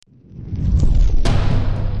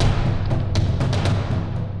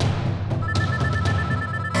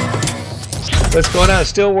What's going on?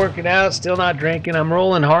 Still working out, still not drinking. I'm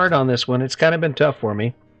rolling hard on this one. It's kind of been tough for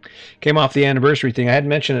me. Came off the anniversary thing. I hadn't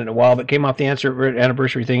mentioned it in a while, but came off the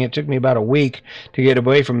anniversary thing. It took me about a week to get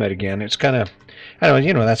away from it again. It's kind of, I don't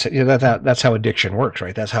know, that's how addiction works,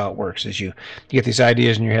 right? That's how it works. Is you get these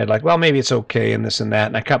ideas in your head, like, well, maybe it's okay, and this and that.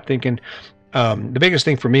 And I kept thinking, the biggest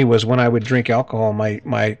thing for me was when I would drink alcohol,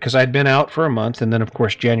 because I'd been out for a month, and then of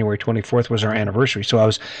course January 24th was our anniversary, so I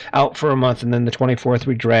was out for a month, and then the 24th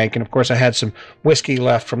we drank, and of course I had some whiskey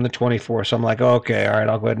left from the 24th, so I'm like, okay, all right,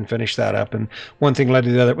 I'll go ahead and finish that up, and one thing led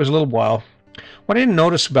to the other. It was a little while. What I didn't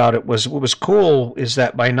notice about it was, what was cool is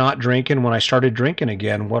that by not drinking, when I started drinking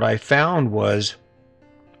again, what I found was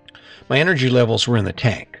my energy levels were in the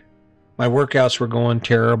tank. My workouts were going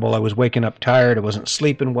terrible. I was waking up tired. I wasn't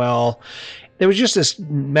sleeping well. There was just this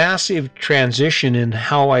massive transition in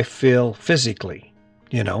how I feel physically,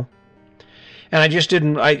 And I just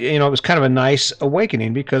didn't, it was kind of a nice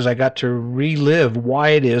awakening because I got to relive why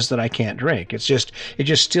it is that I can't drink. It just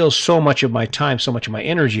steals so much of my time, so much of my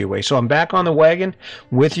energy away. So I'm back on the wagon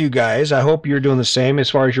with you guys. I hope you're doing the same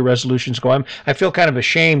as far as your resolutions go. I feel kind of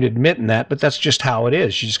ashamed admitting that, but that's just how it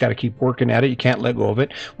is. You just got to keep working at it. You can't let go of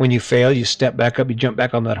it. When you fail, you step back up, you jump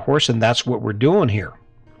back on that horse, and that's what we're doing here.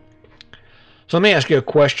 So let me ask you a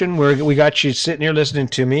question. We got you sitting here listening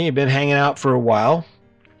to me. You've been hanging out for a while.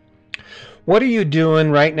 What are you doing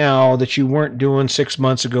right now that you weren't doing 6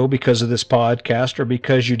 months ago because of this podcast or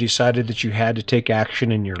because you decided that you had to take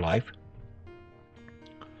action in your life?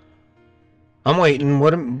 I'm waiting.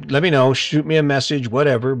 Let me know. Shoot me a message,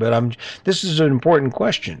 whatever. But this is an important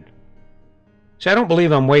question. See, I don't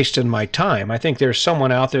believe I'm wasting my time. I think there's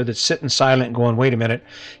someone out there that's sitting silent and going, wait a minute.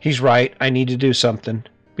 He's right. I need to do something.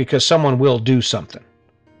 Because someone will do something.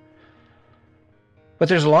 But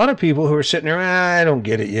there's a lot of people who are sitting there, I don't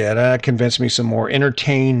get it yet. Convince me some more.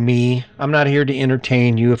 Entertain me. I'm not here to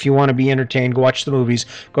entertain you. If you want to be entertained, go watch the movies.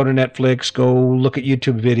 Go to Netflix. Go look at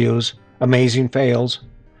YouTube videos. Amazing fails.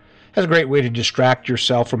 That's a great way to distract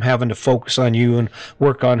yourself from having to focus on you and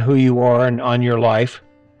work on who you are and on your life.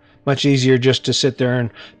 Much easier just to sit there and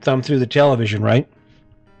thumb through the television, right?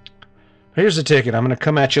 Here's the ticket. I'm going to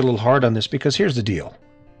come at you a little hard on this because here's the deal.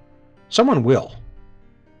 Someone will.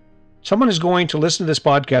 Someone is going to listen to this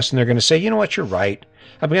podcast and they're going to say, you know what, you're right.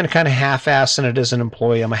 I've been kind of half-assing it as an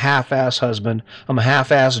employee. I'm a half-ass husband. I'm a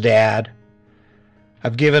half-ass dad.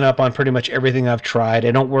 I've given up on pretty much everything I've tried.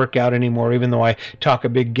 I don't work out anymore, even though I talk a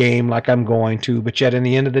big game like I'm going to. But yet, in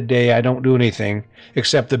the end of the day, I don't do anything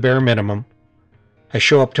except the bare minimum. I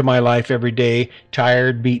show up to my life every day,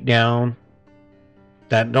 tired, beat down.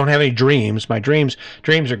 That don't have any dreams. My dreams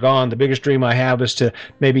are gone. The biggest dream I have is to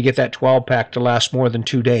maybe get that 12-pack to last more than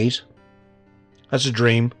 2 days. That's a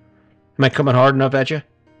dream. Am I coming hard enough at you?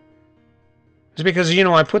 It's because,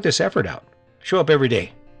 I put this effort out. Show up every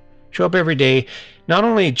day. Show up every day, not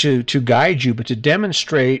only to guide you, but to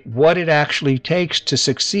demonstrate what it actually takes to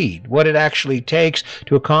succeed, what it actually takes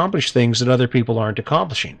to accomplish things that other people aren't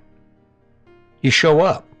accomplishing. You show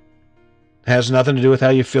up. It has nothing to do with how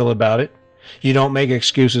you feel about it. You don't make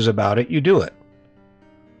excuses about it. You do it.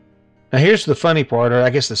 Now, here's the funny part, or I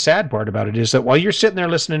guess the sad part about it, is that while you're sitting there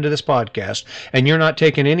listening to this podcast and you're not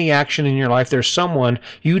taking any action in your life, there's someone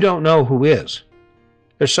you don't know who is.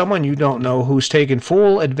 There's someone you don't know who's taking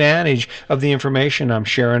full advantage of the information I'm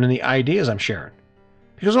sharing and the ideas I'm sharing.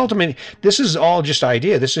 Because ultimately, this is all just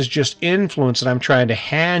idea. This is just influence that I'm trying to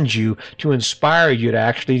hand you to inspire you to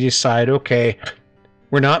actually decide, okay,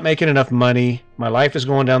 we're not making enough money. My life is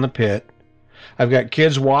going down the pit. I've got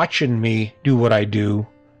kids watching me do what I do.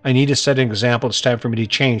 I need to set an example. It's time for me to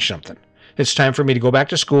change something. It's time for me to go back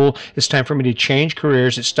to school. It's time for me to change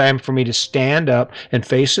careers. It's time for me to stand up and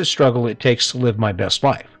face the struggle it takes to live my best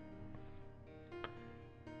life.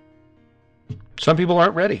 Some people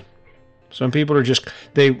aren't ready. Some people are just,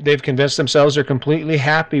 they've convinced themselves they're completely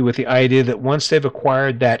happy with the idea that once they've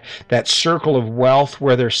acquired that circle of wealth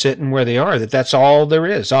where they're sitting where they are, that's all there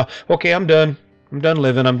is. Okay, I'm done. I'm done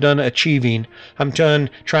living. I'm done achieving. I'm done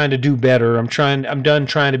trying to do better. I'm done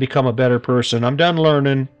trying to become a better person. I'm done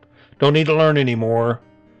learning. Don't need to learn anymore.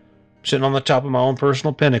 I'm sitting on the top of my own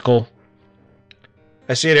personal pinnacle.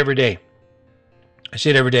 I see it every day.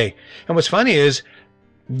 And what's funny is,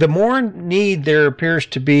 the more need there appears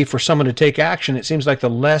to be for someone to take action, it seems like the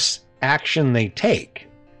less action they take.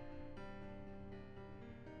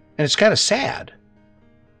 And it's kind of sad.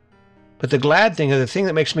 But the glad thing, or the thing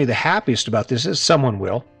that makes me the happiest about this, is someone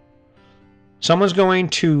will. Someone's going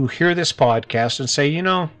to hear this podcast and say,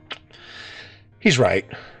 he's right.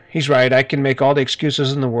 He's right. I can make all the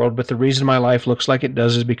excuses in the world, but the reason my life looks like it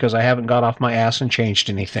does is because I haven't got off my ass and changed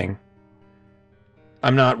anything.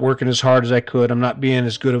 I'm not working as hard as I could. I'm not being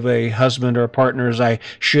as good of a husband or a partner as I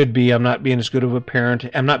should be. I'm not being as good of a parent.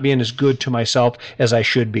 I'm not being as good to myself as I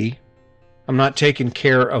should be. I'm not taking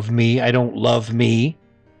care of me. I don't love me.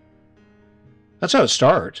 That's how it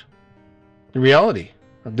starts. The reality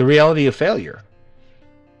of failure.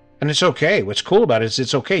 And it's okay. What's cool about it is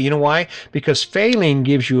it's okay. You know why? Because failing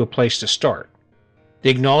gives you a place to start. The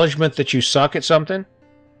acknowledgement that you suck at something,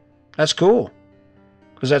 that's cool.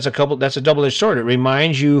 Because that's a double-edged sword. It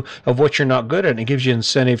reminds you of what you're not good at, and it gives you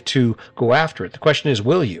incentive to go after it. The question is,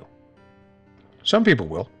 will you? Some people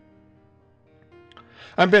will.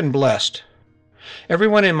 I've been blessed.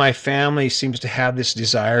 Everyone in my family seems to have this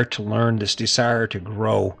desire to learn, this desire to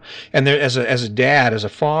grow. And there, as a dad, as a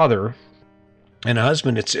father, and a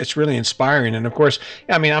husband, it's really inspiring. And of course,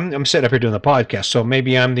 I mean, I'm sitting up here doing the podcast, so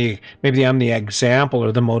maybe I'm the example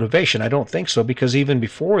or the motivation. I don't think so, because even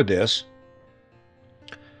before this,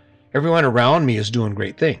 everyone around me is doing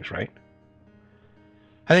great things, right?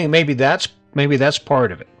 I think maybe that's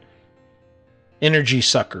part of it. Energy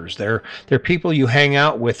suckers. They're people you hang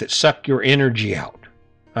out with that suck your energy out.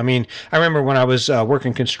 I mean, I remember when I was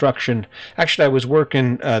working construction. Actually, I was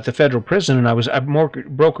working at the federal prison, and I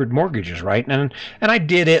brokered mortgages, right? And I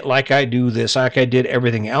did it like I do this, like I did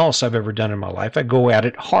everything else I've ever done in my life. I go at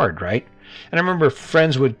it hard, right? And I remember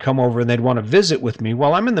friends would come over and they'd want to visit with me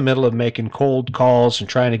while I'm in the middle of making cold calls and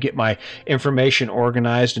trying to get my information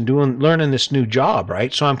organized and learning this new job,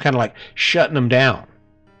 right? So I'm kind of like shutting them down.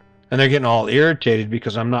 And they're getting all irritated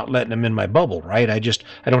because I'm not letting them in my bubble, right? I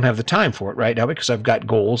don't have the time for it right now because I've got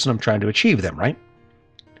goals and I'm trying to achieve them, right?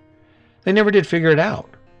 They never did figure it out.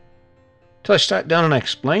 Until I sat down and I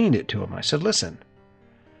explained it to them. I said, listen,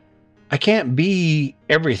 I can't be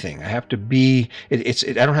everything. I have to be, I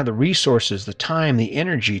don't have the resources, the time, the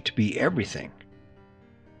energy to be everything.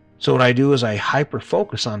 So what I do is I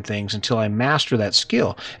hyper-focus on things until I master that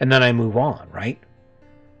skill, and then I move on, right?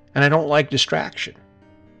 And I don't like distraction.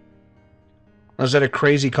 Is that a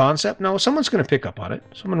crazy concept? No, someone's going to pick up on it.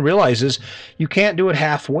 Someone realizes you can't do it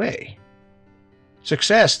halfway.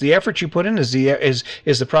 Success, the effort you put in is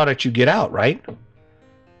the product you get out, right?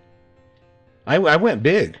 I went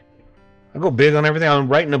big. I go big on everything. I'm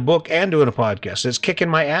writing a book and doing a podcast. It's kicking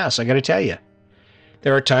my ass, I got to tell you.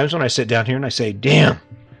 There are times when I sit down here and I say, damn.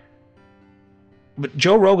 But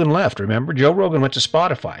Joe Rogan left, remember? Joe Rogan went to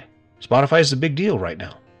Spotify. Spotify is the big deal right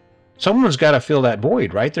now. Someone's got to fill that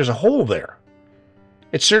void, right? There's a hole there.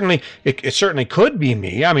 It certainly could be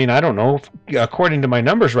me. I mean, I don't know. According to my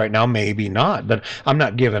numbers right now, maybe not. But I'm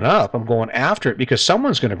not giving up. I'm going after it because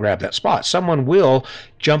someone's going to grab that spot. Someone will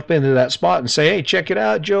jump into that spot and say, hey, check it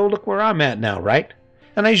out, Joe. Look where I'm at now, right?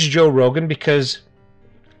 And I use Joe Rogan because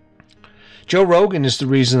Joe Rogan is the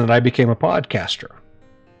reason that I became a podcaster.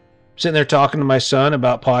 Sitting there talking to my son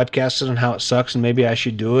about podcasting and how it sucks and maybe I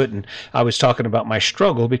should do it. And I was talking about my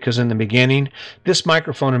struggle because in the beginning, this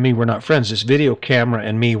microphone and me were not friends. This video camera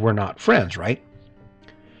and me were not friends, right?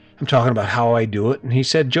 I'm talking about how I do it. And he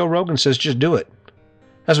said, Joe Rogan says, just do it.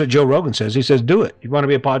 That's what Joe Rogan says. He says, do it. You want to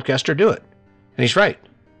be a podcaster, do it. And he's right.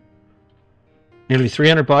 Nearly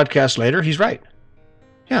 300 podcasts later, he's right.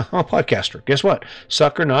 Yeah, I'm a podcaster. Guess what?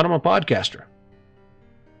 Suck or not, I'm a podcaster.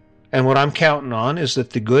 And what I'm counting on is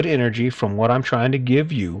that the good energy from what I'm trying to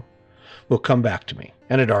give you will come back to me.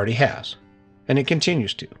 And it already has. And it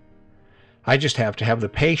continues to. I just have to have the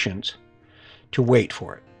patience to wait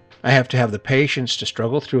for it. I have to have the patience to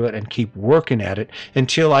struggle through it and keep working at it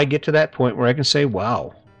until I get to that point where I can say,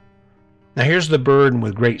 wow. Now here's the burden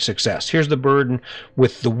with great success. Here's the burden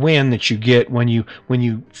with the win that you get when you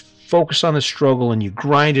focus on the struggle and you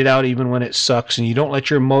grind it out even when it sucks and you don't let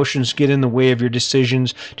your emotions get in the way of your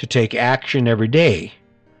decisions to take action every day,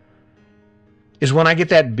 is when I get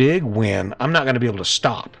that big win, I'm not going to be able to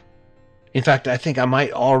stop. In fact, I think I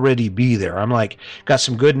might already be there. I'm like, got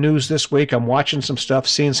some good news this week. I'm watching some stuff,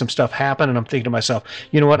 seeing some stuff happen, and I'm thinking to myself,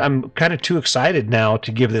 you know what? I'm kind of too excited now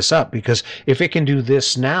to give this up because if it can do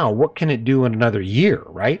this now, what can it do in another year,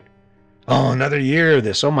 right? Oh, another year of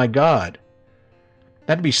this. Oh my God.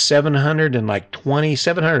 That'd be 730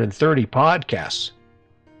 podcasts.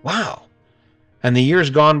 Wow. And the year's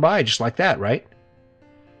gone by just like that, right?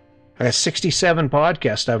 I got 67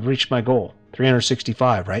 podcasts. I've reached my goal.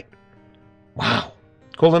 365, right? Wow.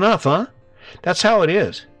 Cool enough, huh? That's how it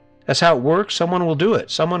is. That's how it works. Someone will do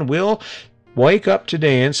it. Someone will wake up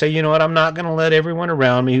today and say, you know what, I'm not going to let everyone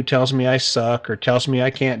around me who tells me I suck or tells me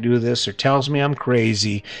I can't do this or tells me I'm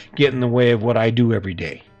crazy get in the way of what I do every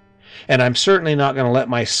day. And I'm certainly not going to let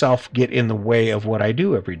myself get in the way of what I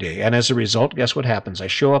do every day. And as a result, guess what happens? I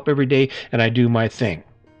show up every day and I do my thing.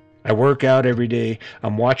 I work out every day.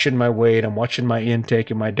 I'm watching my weight. I'm watching my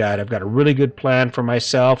intake and my diet. I've got a really good plan for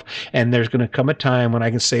myself. And there's going to come a time when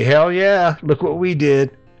I can say, hell yeah, look what we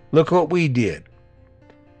did. Look what we did.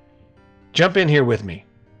 Jump in here with me.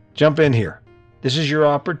 Jump in here. This is your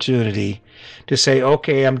opportunity to say,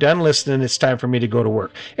 okay, I'm done listening. It's time for me to go to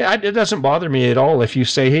work. It doesn't bother me at all if you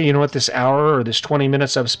say, hey, you know what, this hour or this 20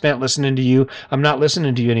 minutes I've spent listening to you, I'm not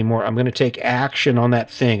listening to you anymore. I'm going to take action on that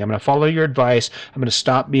thing. I'm going to follow your advice. I'm going to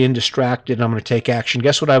stop being distracted, and I'm going to take action.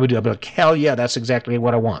 Guess what I would do? I'd be like, hell yeah, that's exactly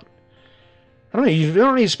what I want. You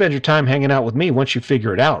don't need to spend your time hanging out with me once you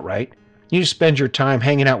figure it out, right? You spend your time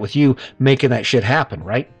hanging out with you, making that shit happen,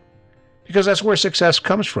 right? Because that's where success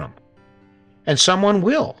comes from. And someone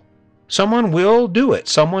will. Someone will do it.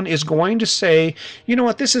 Someone is going to say, you know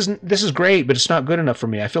what, this is great, but it's not good enough for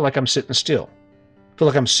me. I feel like I'm sitting still. I feel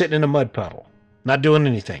like I'm sitting in a mud puddle, not doing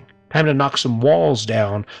anything. Time to knock some walls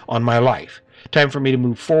down on my life. Time for me to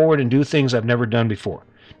move forward and do things I've never done before.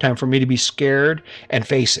 Time for me to be scared and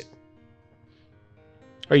face it.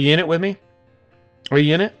 Are you in it with me? Are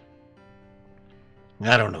you in it?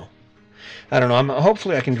 I don't know.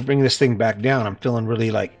 Hopefully I can bring this thing back down. I'm feeling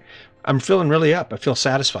really up. I feel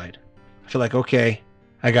satisfied. I feel like, okay,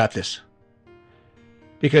 I got this.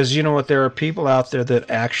 Because you know what? There are people out there that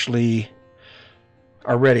actually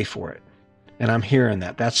are ready for it. And I'm hearing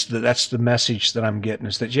that. That's the message that I'm getting,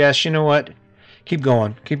 is that, yes, you know what? Keep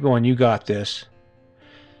going. You got this.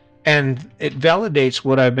 And it validates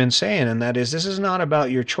what I've been saying, and that is, this is not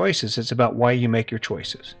about your choices. It's about why you make your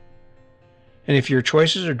choices. And if your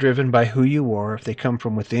choices are driven by who you are, if they come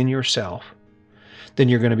from within yourself, then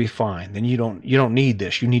you're going to be fine. Then you don't need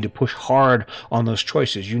this. You need to push hard on those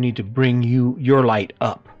choices. You need to bring your light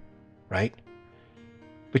up, right?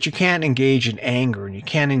 But you can't engage in anger, and you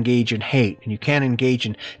can't engage in hate, and you can't engage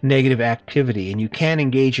in negative activity, and you can't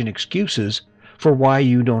engage in excuses for why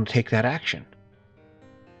you don't take that action.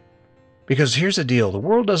 Because here's the deal, the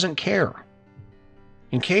world doesn't care.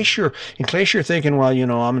 In case you're thinking, well, I'm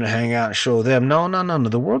going to hang out and show them. No.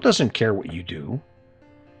 The world doesn't care what you do.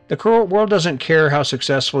 The world doesn't care how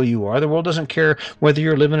successful you are. The world doesn't care whether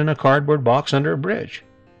you're living in a cardboard box under a bridge.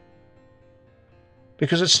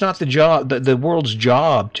 Because it's not the world's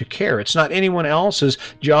job to care. It's not anyone else's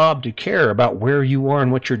job to care about where you are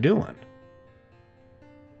and what you're doing.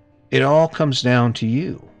 It all comes down to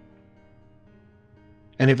you.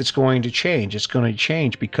 And if it's going to change, it's going to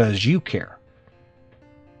change because you care.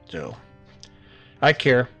 So, I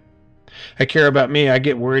care. I care about me. I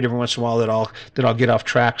get worried every once in a while that I'll get off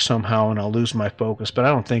track somehow and I'll lose my focus, but I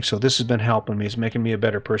don't think so. This has been helping me. It's making me a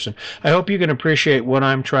better person. I hope you can appreciate what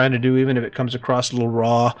I'm trying to do, even if it comes across a little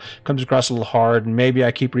raw, comes across a little hard, and maybe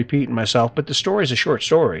I keep repeating myself, but the story is a short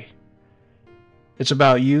story. It's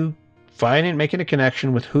about you making a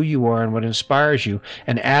connection with who you are and what inspires you,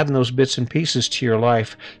 and adding those bits and pieces to your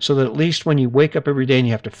life so that at least when you wake up every day and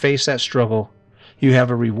you have to face that struggle, you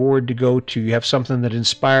have a reward to go to. You have something that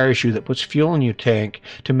inspires you, that puts fuel in your tank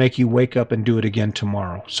to make you wake up and do it again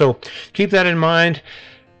tomorrow. So keep that in mind.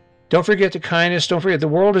 Don't forget the kindness. Don't forget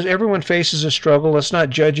everyone faces a struggle. Let's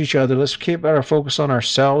not judge each other. Let's keep our focus on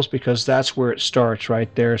ourselves, because that's where it starts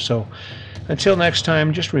right there. So until next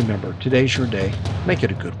time, just remember, today's your day. Make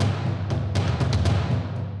it a good one.